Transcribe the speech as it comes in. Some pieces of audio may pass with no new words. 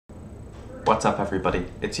What's up, everybody?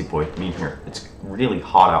 It's your boy, me here. It's really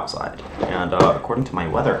hot outside, and according to my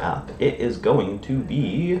weather app, it is going to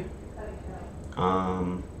be,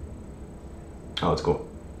 oh, it's cool.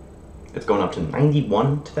 It's going up to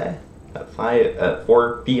 91 today at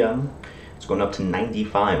 4 p.m. It's going up to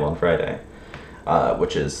 95 on Friday,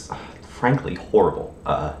 which is frankly horrible.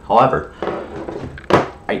 However,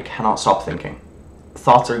 I cannot stop thinking.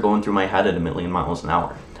 Thoughts are going through my head at 1,000,000 miles an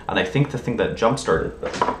hour, and I think the thing that jump-started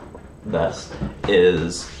this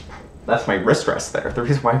is that's my wrist rest there. The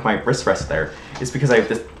reason why my wrist rest there is because I have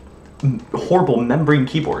this horrible membrane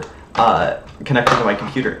keyboard connected to my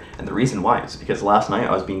computer, and the reason why is because last night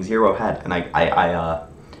I was being zero head, and I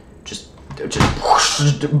just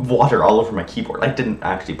water all over my keyboard. I didn't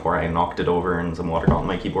actually pour, I knocked it over and some water got on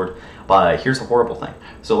my keyboard. But here's the horrible thing.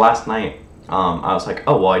 So last night I was like,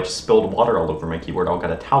 oh, well, I just spilled water all over my keyboard. I'll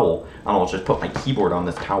get a towel and I'll just put my keyboard on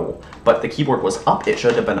this towel. But the keyboard was up. It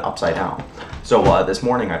should have been upside down. So this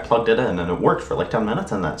morning I plugged it in and it worked for like 10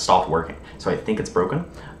 minutes and then it stopped working. So I think it's broken,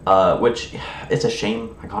 which it's a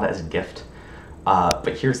shame. I got it as a gift.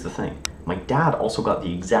 But here's the thing. My dad also got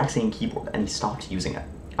the exact same keyboard and he stopped using it.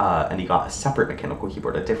 And he got a separate mechanical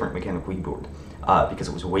keyboard, a different mechanical keyboard, because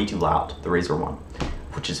it was way too loud, the Razer one,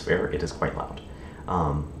 which is fair. It is quite loud.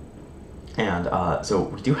 So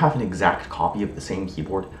we do have an exact copy of the same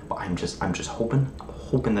keyboard, but I'm just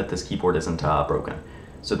hoping that this keyboard isn't broken,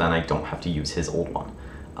 so then I don't have to use his old one,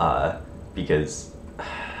 because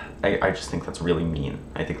I just think that's really mean.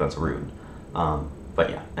 I think that's rude. But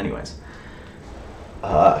yeah, anyways.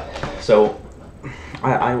 So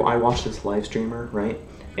I watched this live streamer, right?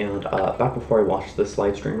 And back before I watched this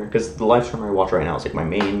live streamer, because the live streamer I watch right now is like my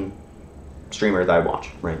main streamer that I watch,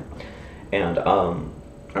 right? And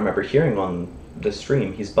I remember hearing on the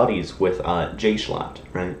stream, he's buddies with Jay Schlatt,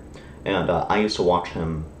 right? And I used to watch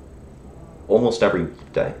him almost every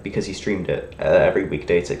day because he streamed it every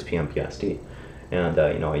weekday at 6 p.m. PST. And,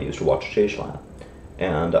 you know, I used to watch Jay Schlatt.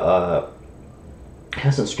 And he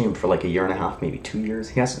hasn't streamed for like 1.5 years, maybe 2 years.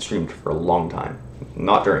 He hasn't streamed for a long time.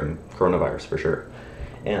 Not during coronavirus, for sure.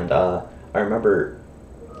 And I remember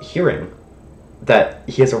hearing that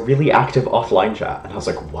he has a really active offline chat. And I was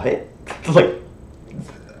like, what? Like,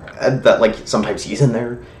 that like sometimes he's in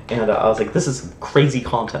there, and I was like, this is crazy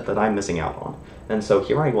content that I'm missing out on. And so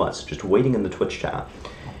here I was just waiting in the Twitch chat,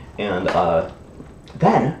 and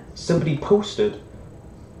then somebody posted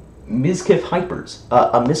Mizkif Hypers,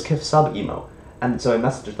 a Mizkif sub emo, and so I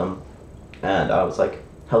messaged them and I was like,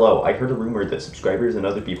 hello, I heard a rumor that subscribers and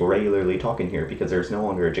other people regularly talk in here because there's no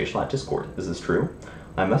longer a Jay Schlatt Discord. Is this true?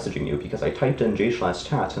 I'm messaging you because I typed in Jay Schlatt's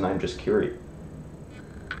chat and I'm just curious.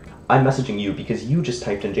 I'm messaging you because you just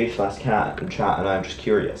typed in Jay Schlatt's chat and I'm just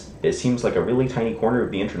curious. It seems like a really tiny corner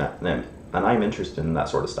of the internet, and I'm interested in that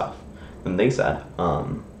sort of stuff. And they said,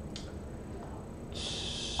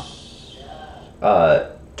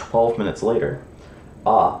 12 minutes later,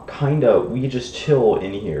 kinda, we just chill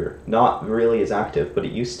in here. Not really as active, but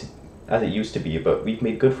it used to be, but we've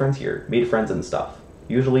made good friends here. Made friends and stuff.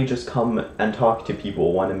 Usually just come and talk to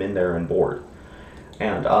people when I'm in there and bored.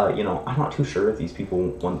 And, you know, I'm not too sure if these people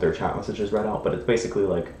want their chat messages read out, but it's basically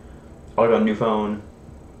like, oh, I got a new phone.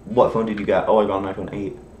 What phone did you get? Oh, I got an iPhone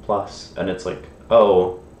 8 Plus. And it's like,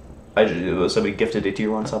 oh, somebody gifted a tier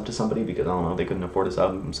 1 sub to somebody because, I don't know, they couldn't afford a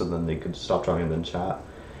sub, so then they could stop talking and then chat.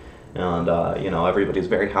 And, you know, everybody's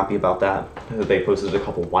very happy about that. They posted a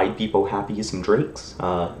couple White People happies and Drakes,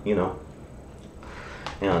 you know.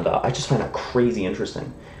 And I just find that crazy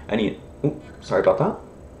interesting. Ooh, sorry about that.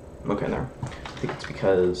 Okay, there. I think it's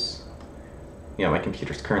because, you know, my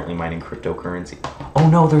computer's currently mining cryptocurrency. Oh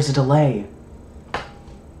no, there's a delay.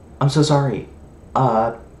 I'm so sorry.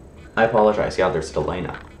 I apologize. Yeah, there's a delay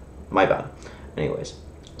now. My bad. Anyways,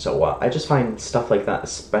 so I just find stuff like that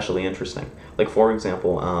especially interesting. Like, for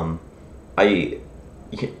example, I'm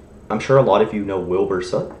sure a lot of you know Wilbur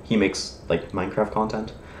Soot. He makes like Minecraft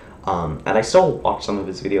content, and I still watch some of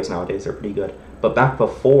his videos nowadays. They're pretty good. But back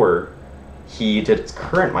before he did his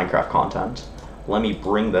current Minecraft content, let me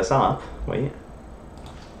bring this up. Wait.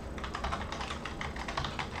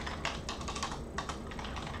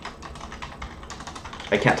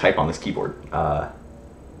 I can't type on this keyboard.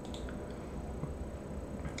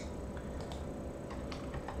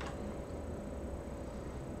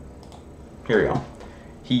 Here we go.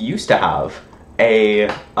 He used to have a,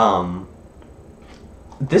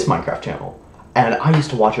 this Minecraft channel. And I used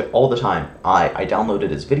to watch it all the time. I downloaded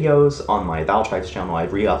his videos on my Thou Tribes channel. I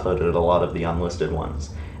re-uploaded a lot of the unlisted ones.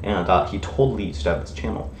 And he totally used to have this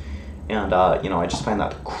channel. And, you know, I just find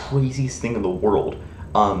that the craziest thing in the world.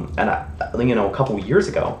 You know, a couple years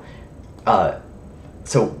ago,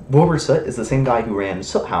 so Wilbur Soot is the same guy who ran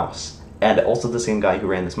Soot House and also the same guy who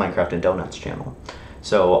ran this Minecraft and Donuts channel.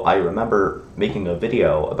 So I remember making a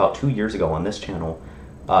video about 2 years ago on this channel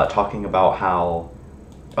talking about how,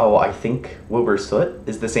 oh, I think Wilbur Soot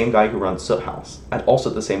is the same guy who runs Soot House, and also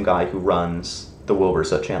the same guy who runs the Wilbur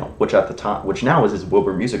Soot channel, which now is his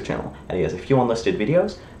Wilbur Music channel, and he has a few unlisted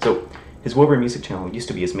videos. So his Wilbur Music channel used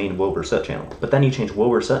to be his main Wilbur Soot channel, but then he changed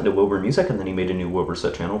Wilbur Soot into Wilbur Music, and then he made a new Wilbur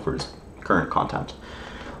Soot channel for his current content.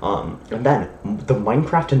 And then the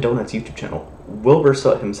Minecraft and Donuts YouTube channel, Wilbur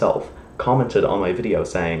Soot himself commented on my video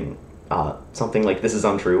saying something like, "This is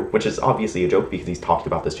untrue," which is obviously a joke because he's talked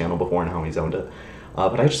about this channel before and how he's owned it.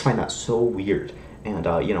 But I just find that so weird. And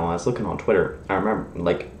you know, I was looking on Twitter. I remember,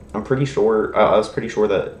 like, I was pretty sure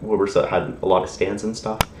that Wilbur Soot had a lot of stands and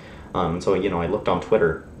stuff. So you know, I looked on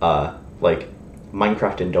Twitter, like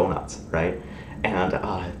Minecraft and Donuts, right? And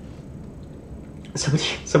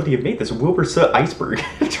somebody had made this Wilbur Soot iceberg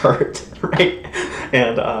chart, right?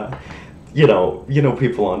 And you know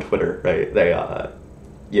people on Twitter, right? They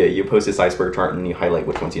yeah, you post this iceberg chart and you highlight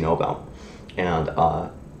which ones you know about. And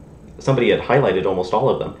somebody had highlighted almost all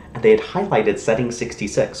of them, and they had highlighted setting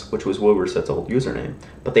 66, which was Wilbur Soot's old username,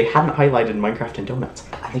 but they hadn't highlighted Minecraft and Donuts,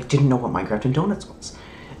 and they didn't know what Minecraft and Donuts was.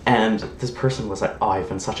 And this person was like, "Oh, I've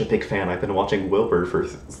been such a big fan. I've been watching Wilbur for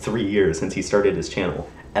 3 years since he started his channel."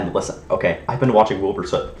 And listen, okay, I've been watching Wilbur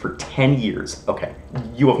Soot for 10 years. Okay,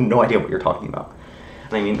 you have no idea what you're talking about.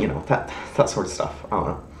 And I mean, you know, that sort of stuff. I don't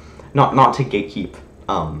know. Not to gatekeep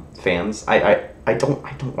fans. I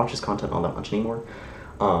don't watch his content all that much anymore.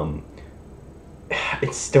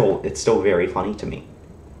 It's still very funny to me.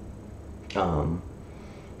 Oh,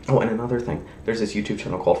 and another thing, there's this YouTube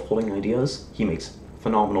channel called Folding Ideas. He makes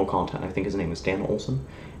phenomenal content. I think his name is Dan Olson,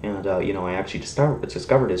 and you know, I actually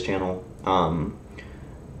discovered his channel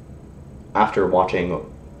after watching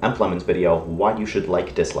Emplemon's video, "Why You Should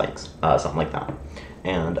Like Dislikes," something like that.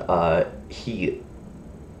 And he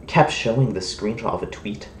kept showing this screenshot of a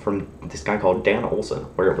tweet from this guy called Dan Olson,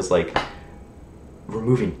 where it was like,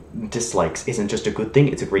 removing dislikes isn't just a good thing,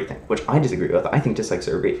 it's a great thing, which I disagree with. I think dislikes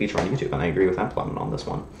are a great feature on YouTube, and I agree with Emplemon on this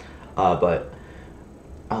one. But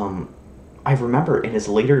I remember in his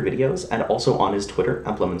later videos, and also on his Twitter,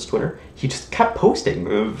 Emplemon's Twitter, he just kept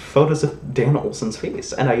posting photos of Dan Olson's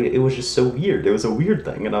face, and it was just so weird. It was a weird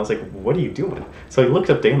thing, and I was like, what are you doing? So I looked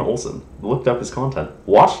up Dan Olson, looked up his content,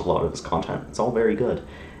 watched a lot of his content. It's all very good.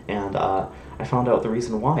 And I found out the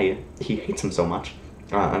reason why he hates him so much.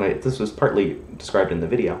 And this was partly described in the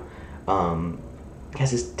video. He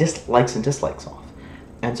has his likes and dislikes off.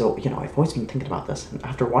 And so, you know, I've always been thinking about this. And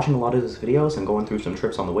after watching a lot of his videos and going through some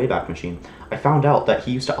trips on the Wayback Machine, I found out that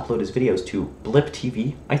he used to upload his videos to Blip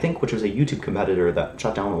TV, I think, which was a YouTube competitor that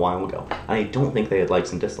shut down a while ago. And I don't think they had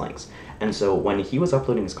likes and dislikes. And so when he was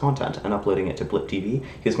uploading his content and uploading it to Blip TV,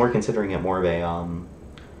 he was more considering it more of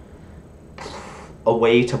a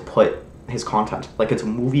way to put his content, like it's a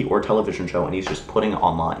movie or television show, and he's just putting it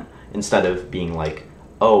online, instead of being like,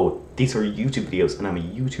 oh, these are YouTube videos, and I'm a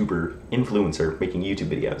YouTuber influencer making YouTube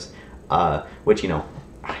videos. Which, you know,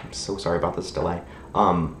 I'm so sorry about this delay.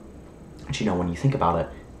 But, you know, when you think about it,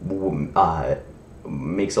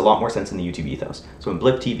 makes a lot more sense in the YouTube ethos. So when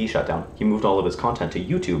Blip TV shut down, he moved all of his content to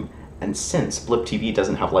YouTube, and since Blip TV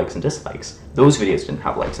doesn't have likes and dislikes, those videos didn't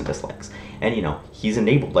have likes and dislikes. And, you know, he's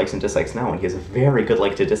enabled likes and dislikes now, and he has very good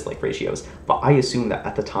like to dislike ratios. But I assume that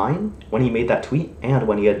at the time, when he made that tweet, and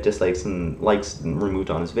when he had dislikes and likes removed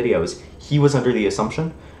on his videos, he was under the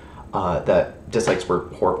assumption that dislikes were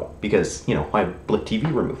horrible, because, you know, why Blip TV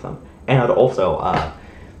removed them. And also,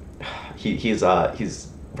 he's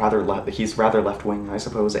rather left-wing, I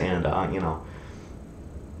suppose, and, you know,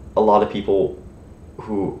 a lot of people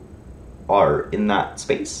who are in that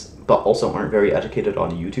space, but also aren't very educated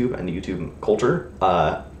on YouTube and YouTube culture,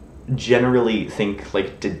 generally think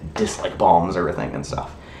like dislike bombs are a thing and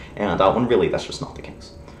stuff. And when really that's just not the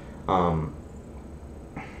case.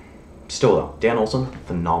 Still though, Dan Olson,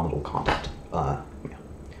 phenomenal content. Yeah.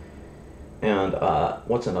 And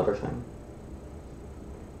what's another thing?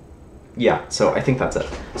 Yeah, so I think that's it.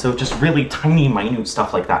 So just really tiny, minute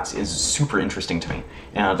stuff like that is super interesting to me.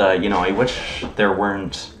 And, you know, I wish there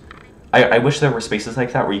weren't... I wish there were spaces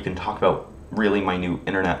like that where you can talk about really minute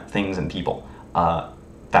internet things and people.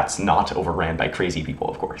 That's not overran by crazy people,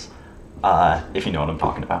 of course. If you know what I'm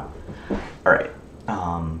talking about. Alright.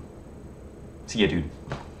 See ya, dude.